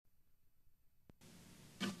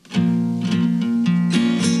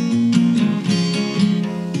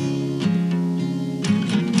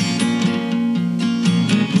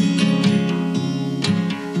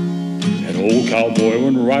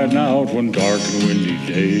riding out one dark and windy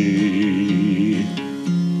day.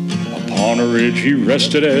 Upon a ridge he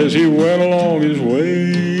rested as he went along his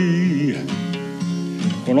way,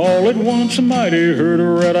 when all at once a mighty herd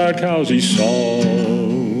of red-eyed cows he saw,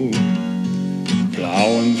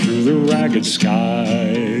 plowing through the ragged sky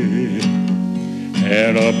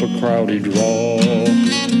and up a crowdy draw.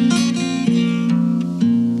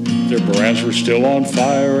 Their brands were still on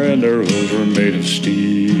fire and their hooves were made of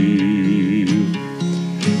steel.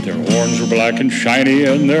 Their horns were black and shiny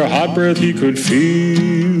and their hot breath he could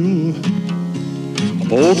feel. A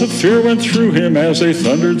bolt of fear went through him as they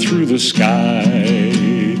thundered through the sky,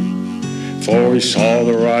 for he saw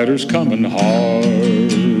the riders coming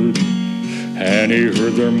hard and he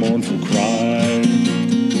heard their mournful cry.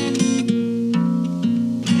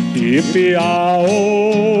 Yippee-yi-oh,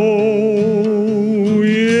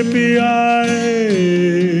 yippee-yi,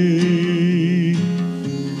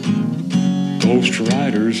 ghost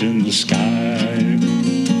riders in the sky.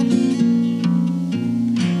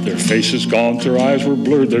 Their faces gaunt, their eyes were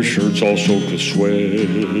blurred, their shirts all soaked with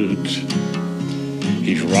sweat.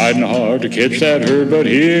 He's riding hard to catch that herd, but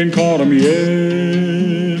he ain't caught 'em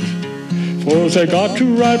yet. For they got to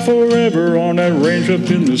ride forever on that range up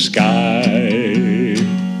in the sky,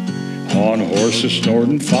 on horses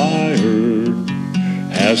snorting fire.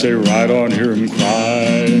 As they ride on, hear 'em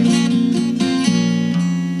cry.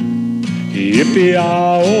 Yippee-yi-oh,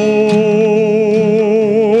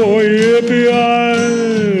 yippee-yi,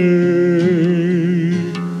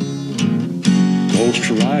 ghost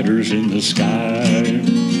riders in the sky.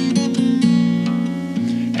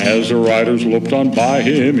 As the riders loped on by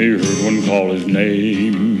him, he heard one call his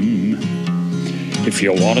name. If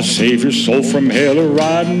you want to save your soul from hell or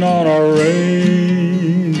riding on our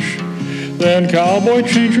range, then cowboy,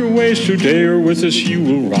 change your ways today, or with us you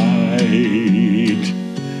will ride,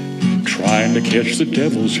 trying to catch the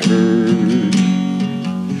devil's herd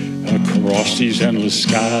across these endless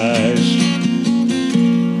skies.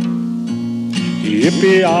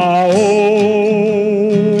 Yippee-yi-oh,